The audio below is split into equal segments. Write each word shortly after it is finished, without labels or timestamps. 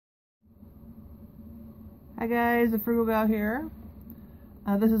Hi guys, the Frugal Gal here.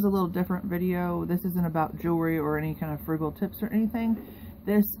 This is a little different video. This isn't about jewelry or any kind of frugal tips or anything.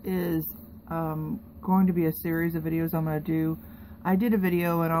 This is going to be a series of videos I'm going to do. I did a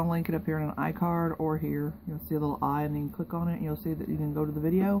video and I'll link it up here on an iCard or here. You'll see a little eye and then you click on it and you'll see that you can go to the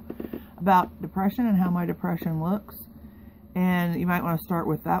video about depression and how my depression looks. And you might want to start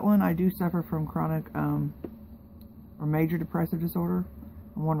with that one. I do suffer from chronic or major depressive disorder.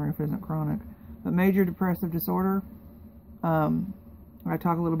 I'm wondering if it isn't chronic. But major depressive disorder, I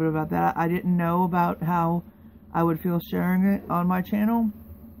talk a little bit about that. I didn't know about how I would feel sharing it on my channel,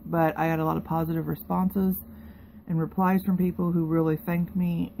 but I had a lot of positive responses and replies from people who really thanked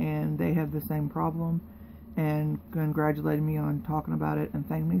me and they have the same problem and congratulated me on talking about it and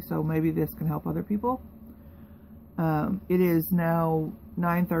thanked me. So maybe this can help other people. It is now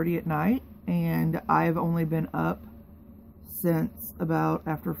 9:30 at night and I've only been up since about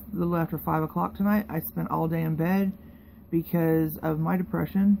a little after 5 o'clock tonight. I spent all day in bed because of my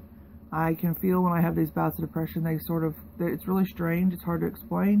depression. I can feel when I have these bouts of depression, it's really strange. It's hard to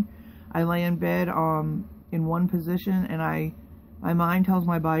explain. I lay in bed in one position and my mind tells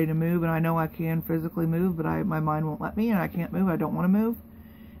my body to move, and I know I can physically move, but my mind won't let me and I can't move. I don't want to move.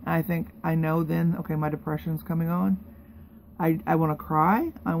 And I think I know then, okay, my depression's coming on. I want to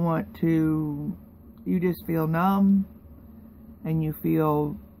cry. You just feel numb and you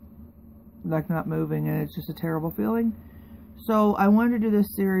feel like not moving, and it's just a terrible feeling. So I wanted to do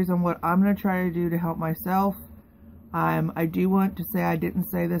this series on what I'm going to try to do to help myself. I do want to say I didn't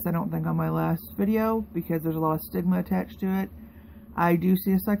say this, I don't think, on my last video because there's a lot of stigma attached to it. I do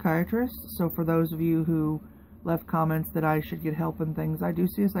see a psychiatrist, so for those of you who left comments that I should get help and things, I do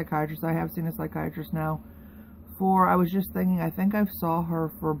see a psychiatrist. I have seen a psychiatrist now I was just thinking, I think I've saw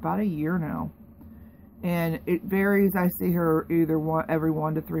her for about a year now. And it varies. I see her either every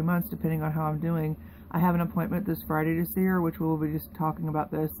 1 to 3 months, depending on how I'm doing. I have an appointment this Friday to see her, which we'll be just talking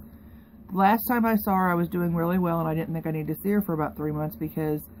about this. Last time I saw her, I was doing really well, and I didn't think I needed to see her for about 3 months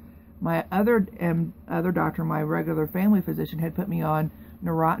because my other doctor, my regular family physician, had put me on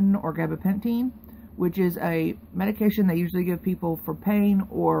Neurontin or gabapentin, which is a medication they usually give people for pain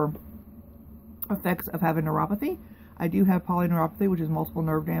or effects of having neuropathy. I do have polyneuropathy, which is multiple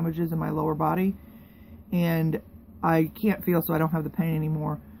nerve damages in my lower body, and I can't feel, so I don't have the pain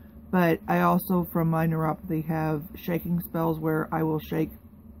anymore. But I also, from my neuropathy, have shaking spells where I will shake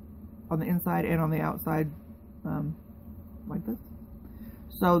on the inside and on the outside, like this.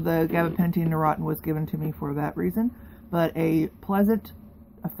 So the gabapentin Neurontin was given to me for that reason. But a pleasant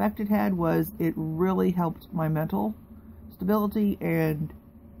effect it had was it really helped my mental stability and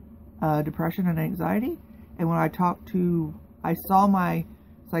depression and anxiety. And when I saw my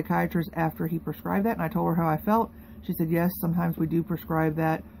psychiatrist after he prescribed that, and I told her how I felt. She said, yes, sometimes we do prescribe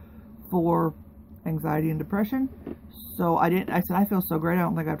that for anxiety and depression. So I said, I feel so great, I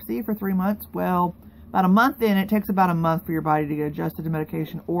don't think I have to see you for 3 months. Well, about a month in, it takes about a month for your body to get adjusted to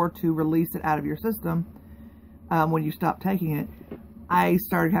medication or to release it out of your system when you stop taking it. I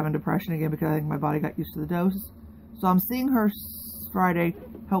started having depression again because I think my body got used to the dose. So I'm seeing her Friday.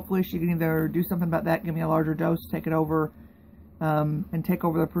 Hopefully she can either do something about that, give me a larger dose, take it over, and take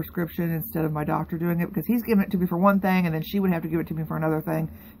over the prescription instead of my doctor doing it, because he's giving it to me for one thing and then she would have to give it to me for another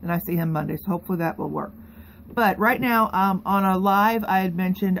thing. Then I see him Monday, so hopefully that will work. But right now, on a live, I had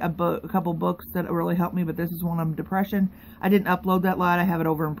mentioned a couple books that really helped me, but this is one on depression. I didn't upload that live. I have it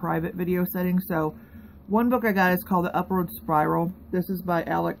over in private video settings. So one book I got is called The Upward Spiral. This is by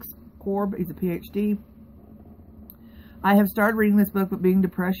Alex Korb. He's a PhD. I have started reading this book, but being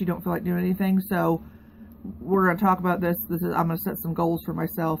depressed, you don't feel like doing anything. So we're going to talk about this. I'm going to set some goals for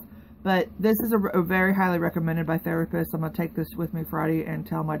myself. But this is a very highly recommended by therapists. I'm going to take this with me Friday and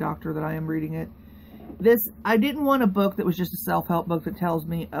tell my doctor that I am reading it. I didn't want a book that was just a self-help book that tells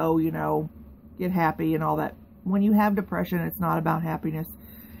me, oh, get happy and all that. When you have depression, it's not about happiness.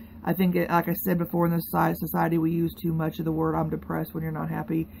 I think, like I said before, in this society, we use too much of the word I'm depressed when you're not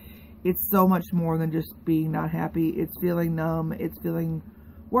happy. It's so much more than just being not happy. It's feeling numb. It's feeling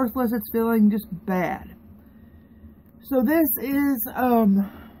worthless. It's feeling just bad. So this is a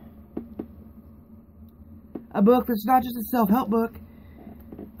book that's not just a self-help book.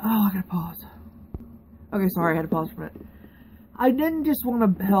 Oh, I gotta pause. Okay, sorry, I had to pause for a minute. I didn't just want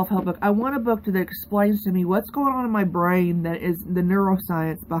a self-help book. I want a book that explains to me what's going on in my brain, that is the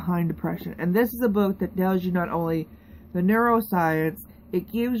neuroscience behind depression. And this is a book that tells you not only the neuroscience,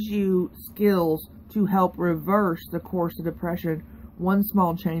 it gives you skills to help reverse the course of depression, one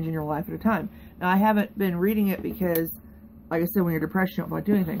small change in your life at a time. Now, I haven't been reading it because, like I said, when you're depressed, you don't feel like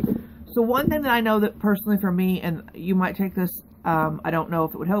doing anything. So one thing that I know that personally for me, and you might take this, I don't know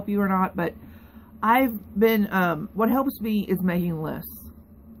if it would help you or not, but I've been, what helps me is making lists.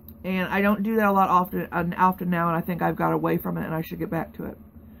 And I don't do that a lot often now, and I think I've got away from it and I should get back to it.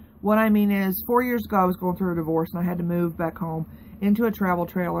 What I mean is, 4 years ago I was going through a divorce and I had to move back home into a travel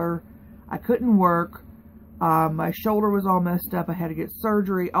trailer. I couldn't work. My shoulder was all messed up. I had to get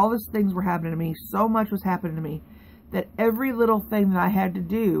surgery. All these things were happening to me. So much was happening to me that every little thing that I had to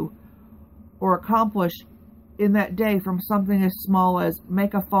do or accomplish in that day, from something as small as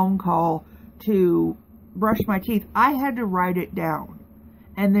make a phone call to brush my teeth, I had to write it down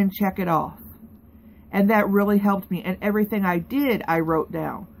and then check it off. And that really helped me. And everything I did, I wrote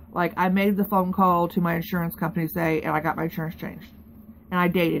down. Like, I made the phone call to my insurance company, and I got my insurance changed. And I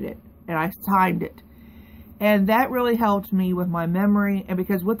dated it. And I timed it. And that really helped me with my memory. And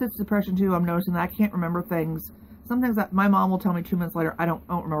because with this depression too, I'm noticing that I can't remember things. Some things that my mom will tell me 2 minutes later, I don't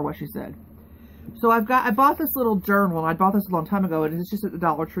remember what she said. So I bought this little journal, and I bought this a long time ago, and it's just at the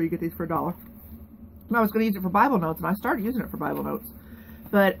Dollar Tree. You get these for $1. And I was going to use it for Bible notes, and I started using it for Bible notes.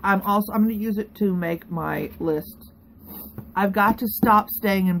 But I'm going to use it to make my list. I've got to stop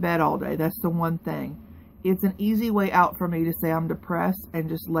staying in bed all day. That's the one thing. It's an easy way out for me to say I'm depressed and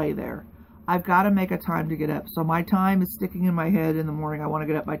just lay there. I've got to make a time to get up. So my time is sticking in my head in the morning. I want to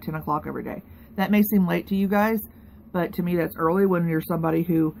get up by 10 o'clock every day. That may seem late to you guys, but to me that's early when you're somebody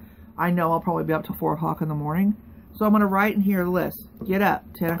who I know I'll probably be up till 4 o'clock in the morning. So I'm going to write in here the list. Get up,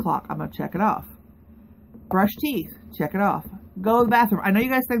 10 o'clock. I'm going to check it off. Brush teeth, check it off. Go to the bathroom. I know you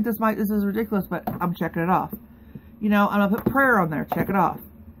guys think this is ridiculous, but I'm checking it off. You know, I'm going to put prayer on there. Check it off.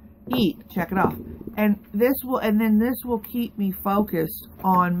 Eat, check it off. And this will keep me focused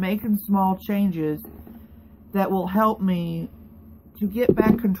on making small changes that will help me to get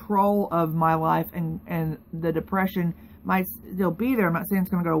back control of my life, and the depression might still be there. I'm not saying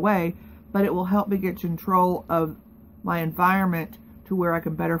it's going to go away, but it will help me get control of my environment to where I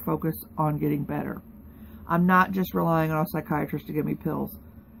can better focus on getting better. I'm not just relying on a psychiatrist to give me pills.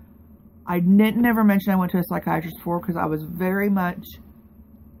 I never mentioned I went to a psychiatrist before because I was very much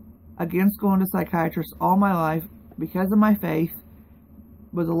against going to psychiatrists all my life because of my faith.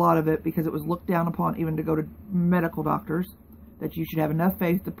 Was a lot of it because it was looked down upon even to go to medical doctors, that you should have enough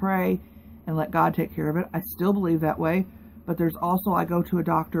faith to pray and let God take care of it. I still believe that way, but there's also, I go to a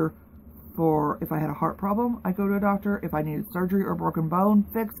doctor for if I had a heart problem, I go to a doctor. If I needed surgery or a broken bone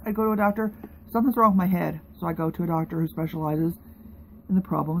fixed, I go to a doctor. Something's wrong with my head, so I go to a doctor who specializes in the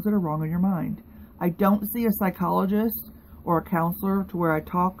problems that are wrong in your mind. I don't see a psychologist or a counselor to where I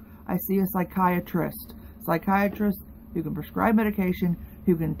talk. I see a psychiatrist. Psychiatrist who can prescribe medication,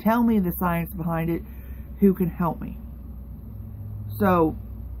 who can tell me the science behind it, who can help me. So,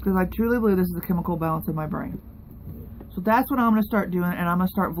 because I truly believe this is a chemical balance in my brain. So that's what I'm going to start doing, and I'm going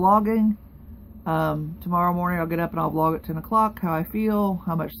to start vlogging. Tomorrow morning I'll get up and I'll vlog at 10 o'clock, how I feel,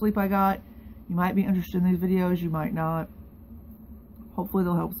 how much sleep I got. You might be interested in these videos, you might not. Hopefully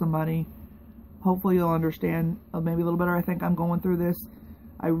they'll help somebody. Hopefully you'll understand maybe a little better. I think I'm going through this.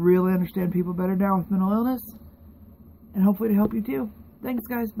 I really understand people better now with mental illness. And hopefully to help you too. Thanks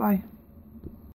guys, bye.